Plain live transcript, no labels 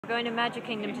going to Magic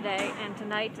Kingdom today, and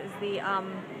tonight is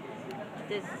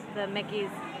the Mickey's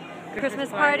Christmas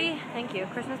party. Thank you,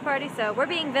 Christmas party. So we're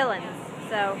being villains.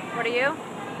 So what are you?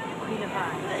 Queen of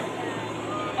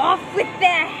Hearts. Off with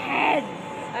their heads!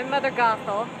 I'm Mother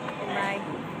Gothel in my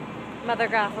Mother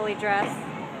Gothel-y dress,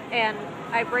 and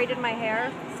I braided my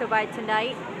hair. So by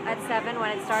tonight at 7,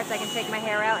 when it starts, I can take my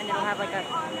hair out, and it'll have like a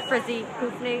frizzy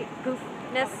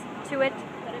poofness to it.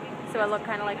 So I look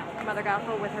kind of like Mother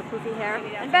Gothel with her poofy hair.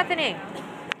 And Bethany,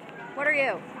 what are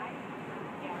you?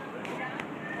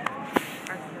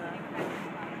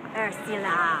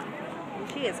 Ursula.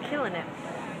 She is killing it.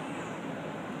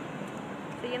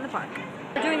 See you in the park.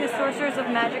 We're doing the Sorcerers of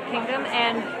Magic Kingdom,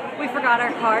 and we forgot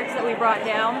our cards that we brought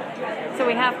down. So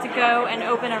we have to go and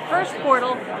open our first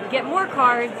portal, get more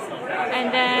cards,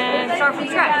 and then start from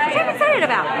scratch, which I'm excited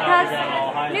about because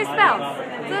new spells.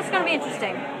 So this is going to be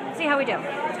interesting. See how we do.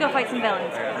 Let's go fight some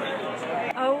villains.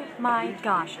 Oh my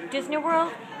gosh. Disney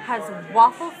World has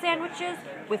waffle sandwiches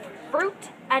with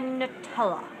fruit and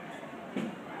Nutella.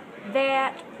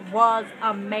 That was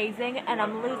amazing, and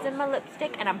I'm losing my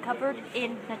lipstick, and I'm covered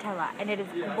in Nutella, and it is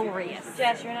glorious.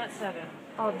 Jess, you're not 7.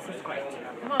 Oh, this is great.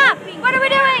 Ah, what are we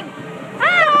doing?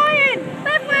 Ah, Lion!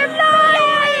 Beth, we're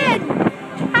Lion!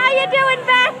 How you doing,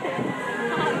 Beth?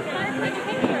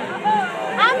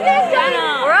 I'm just doing,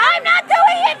 or I'm not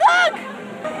doing it, look!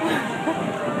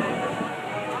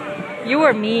 You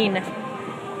were mean.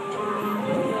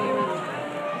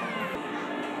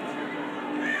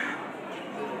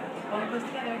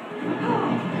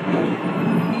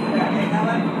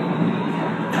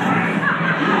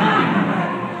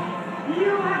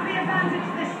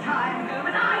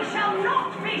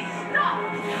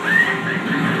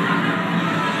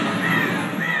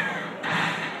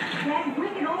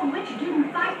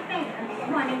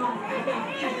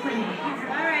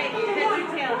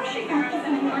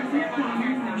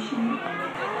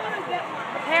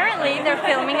 Apparently, they're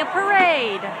filming a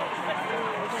parade.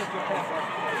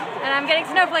 And I'm getting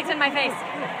snowflakes in my face.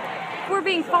 We're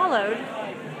being followed.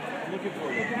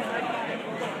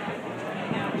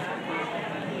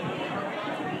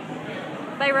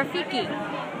 By Rafiki.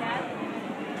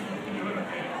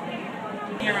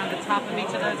 Around the top of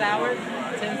each of those hours,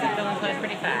 since the film goes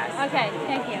pretty fast. Okay,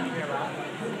 thank you.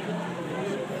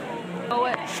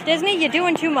 Disney, you're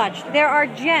doing too much. There are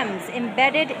gems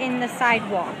embedded in the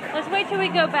sidewalk. Let's wait till we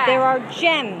go back. There are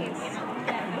gems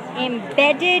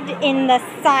embedded in the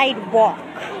sidewalk.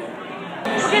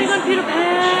 We're getting on Peter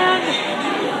Pan!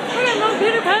 We're getting on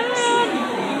Peter Pan!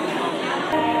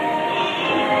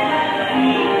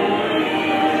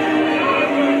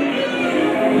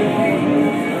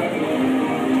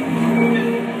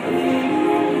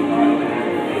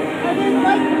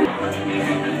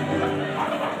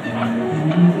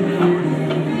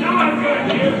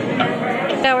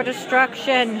 Our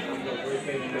destruction.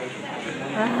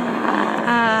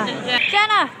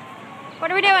 Jenna, what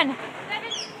are we doing?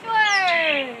 7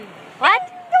 dwarves. What?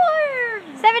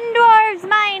 Dwarves. 7 dwarves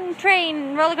mine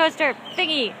train roller coaster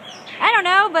thingy. I don't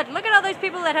know, but look at all those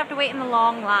people that have to wait in the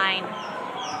long line.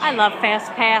 I love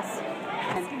Fast Pass.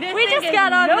 We just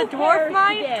got on the dwarf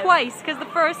mine twice, because the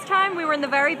first time we were in the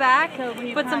very back,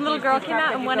 but some little girl came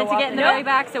out and wanted to get in the very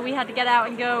back, so we had to get out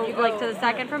and go like to the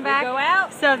second from back.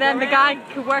 So then the guy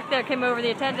who worked there came over, the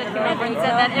attendant came over and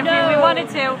said that if we wanted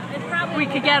to, we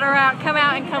could get her out, come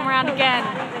around again,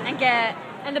 and get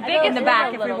in the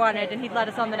back if we wanted, and he'd let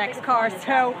us on the next car.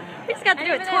 So we just got to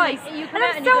do it twice. And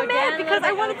I'm so mad because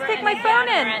I wanted to take my phone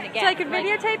in so I could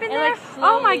videotape in there.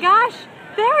 Oh my gosh,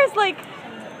 there is like,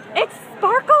 it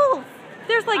sparkles.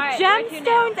 There's like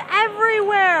gemstones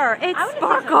everywhere. It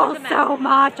sparkles so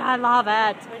much. I love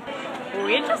it.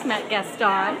 We just met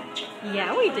Gaston.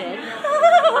 Yeah, we did.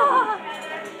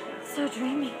 So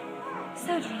dreamy.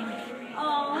 So dreamy.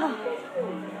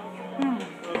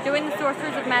 We're doing the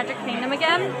Sorcerers of Magic Kingdom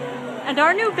again. And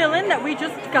our new villain that we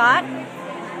just got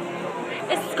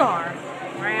is Scar.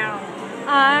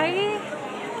 I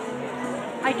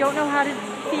don't know how to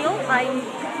feel.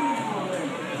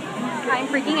 I'm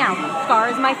freaking out. Scar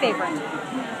is my favorite.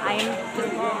 I am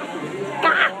just...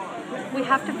 Gah! We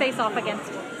have to face off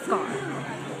against Scar.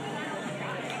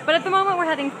 But at the moment we're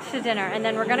heading to dinner, and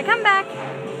then we're going to come back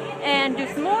and do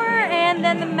some more, and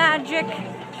then the magic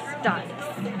starts.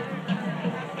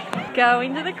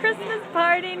 Going to the Christmas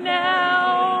party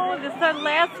now. This is our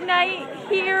last night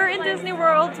here in Disney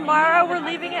World. Tomorrow we're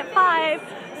leaving at 5.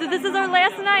 So this is our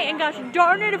last night, and gosh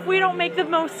darn it if we don't make the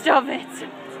most of it.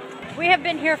 We have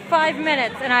been here 5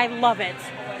 minutes, and I love it.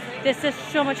 This is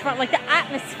so much fun. Like, the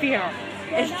atmosphere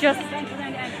is just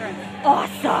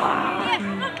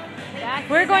awesome.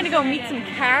 We're going to go meet some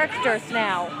characters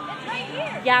now.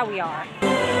 Yeah, we are.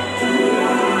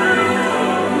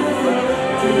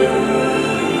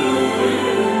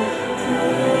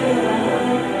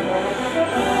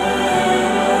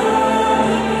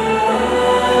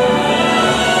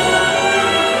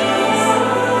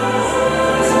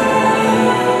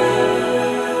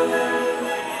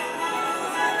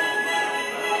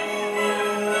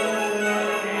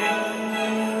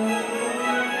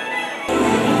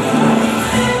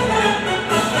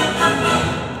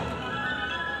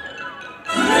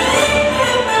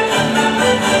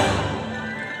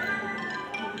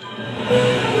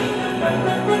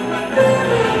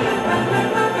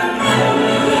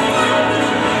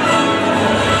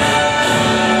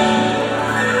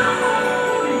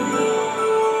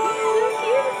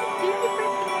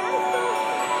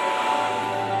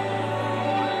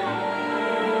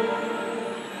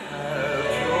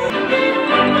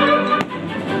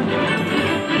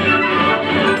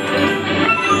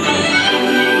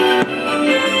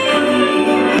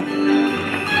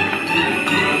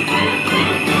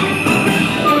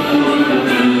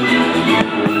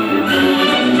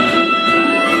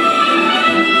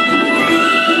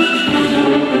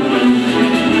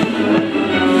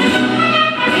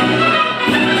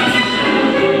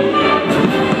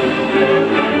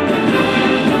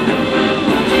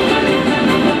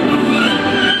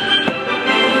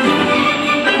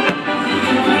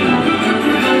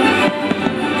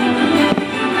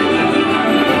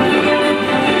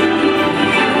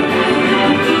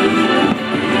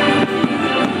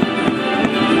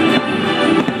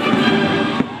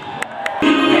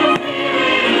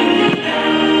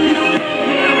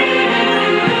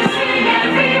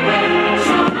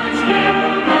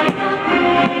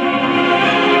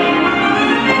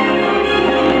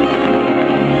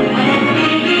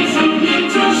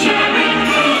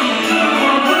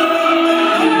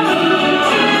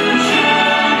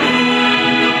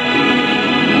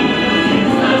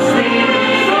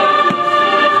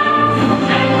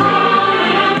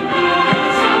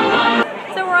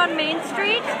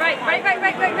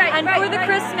 And for the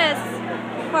Christmas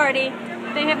party,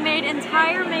 they have made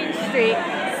entire Main Street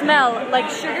smell like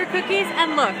sugar cookies.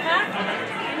 And look,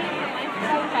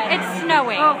 it's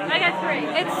snowing. Oh, I got 3.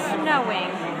 It's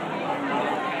snowing.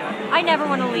 I never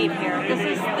want to leave here. This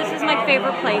is my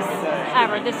favorite place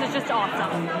ever. This is just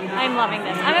awesome. I'm loving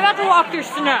this. I'm about to walk through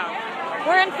snow.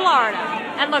 We're in Florida,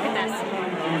 and look at this.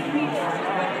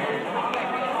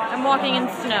 I'm walking in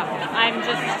snow. I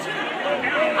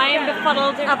am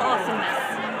befuddled of awesomeness.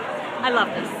 I love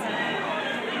this.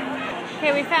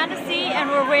 Okay, we found a seat and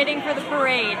we're waiting for the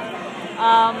parade.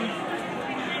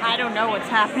 I don't know what's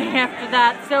happening after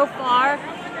that. So far,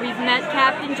 we've met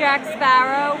Captain Jack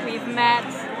Sparrow, we've met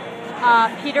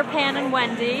Peter Pan and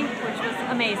Wendy, which was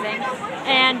amazing,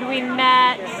 and we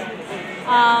met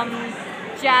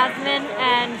Jasmine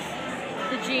and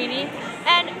the genie.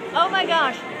 And oh my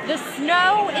gosh, the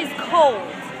snow is cold.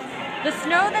 The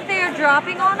snow that they are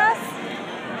dropping on us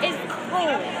is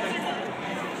cold.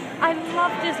 I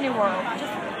love Disney World.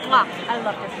 I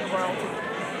love Disney World.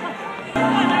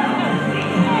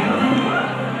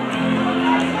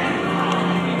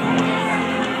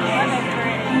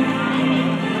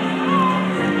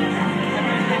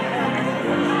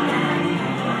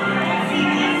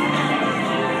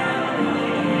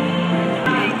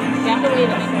 You have to wait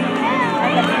a minute.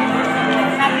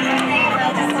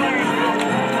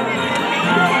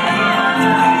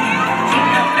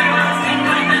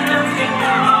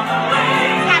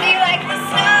 How do you like the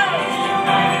snow?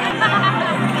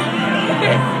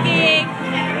 Skiing.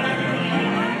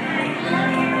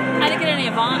 I didn't get any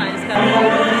Yvonne, I just got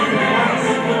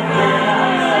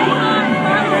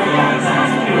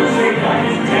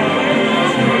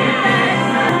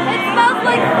It smells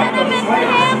like cinnamon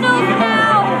candles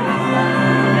now.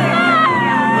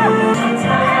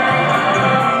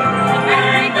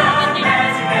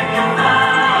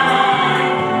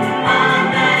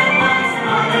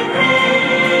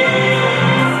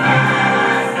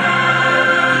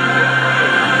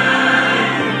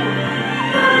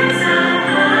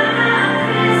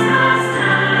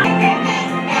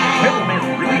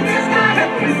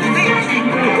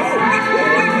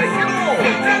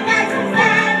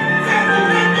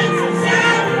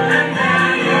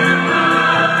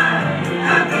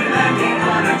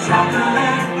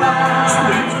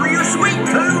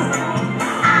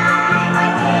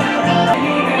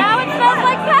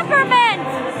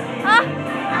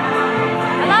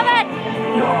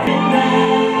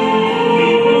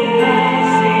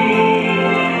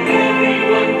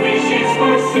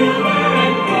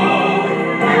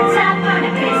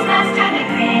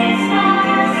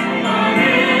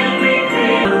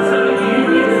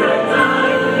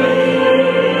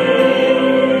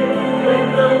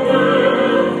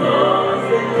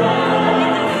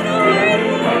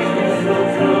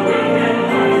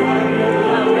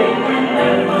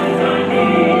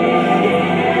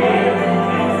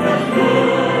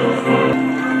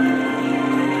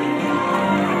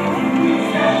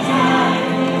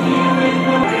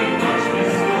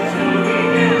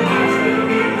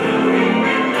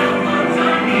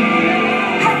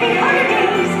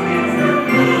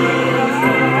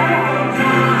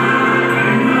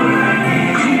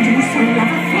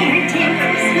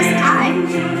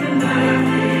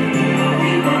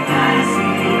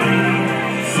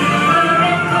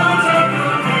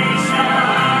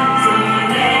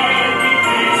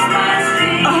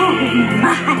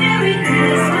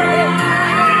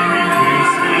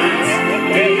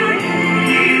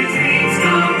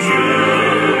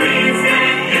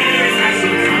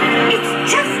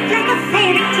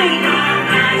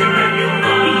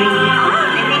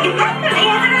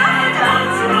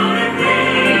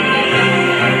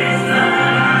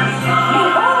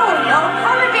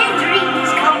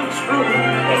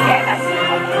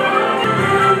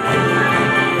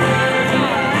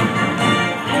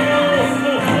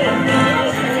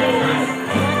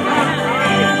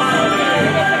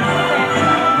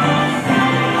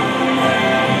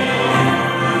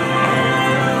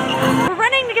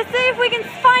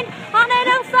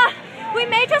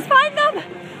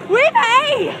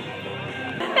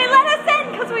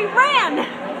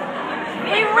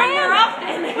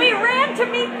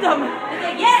 them. It's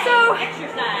like, yay, So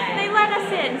exercise. they let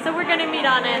us in, so we're gonna meet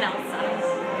Anna and Elsa.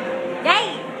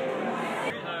 Yay!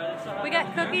 We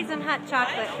got cookies and hot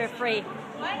chocolate for free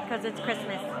because it's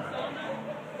Christmas.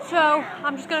 So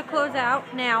I'm just gonna close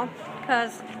out now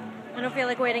because I don't feel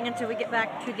like waiting until we get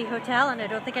back to the hotel, and I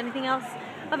don't think anything else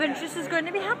of interest is going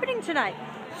to be happening tonight.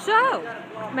 So,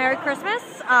 Merry Christmas,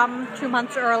 2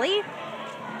 months early.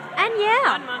 And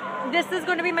yeah, this is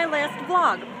going to be my last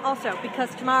vlog also,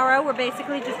 because tomorrow we're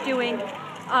basically just doing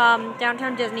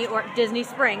Downtown Disney, or Disney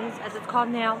Springs as it's called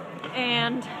now,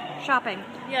 and shopping.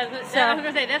 Yeah, I was going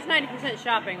to say, that's 90%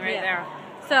 shopping right there.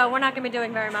 So we're not going to be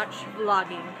doing very much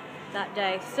vlogging that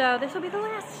day. So this will be the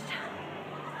last.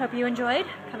 Hope you enjoyed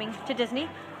coming to Disney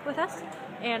with us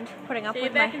and putting up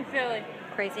with back my in Philly.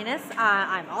 craziness.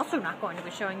 I'm also not going to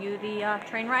be showing you the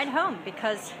train ride home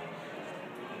because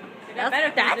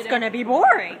that's going to be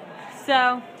boring.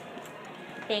 So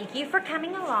thank you for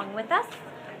coming along with us.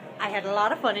 I had a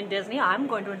lot of fun in Disney. I'm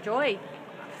going to enjoy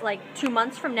like 2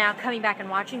 months from now coming back and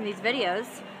watching these videos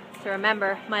to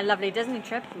remember my lovely Disney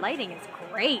trip. Lighting is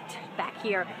great back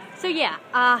here. So yeah,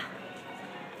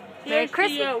 Merry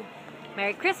Christmas.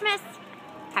 Merry Christmas,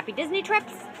 happy Disney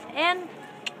trips, and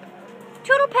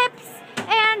toodle pips.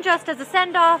 And just as a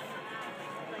send-off,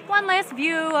 one last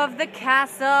view of the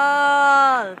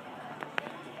castle.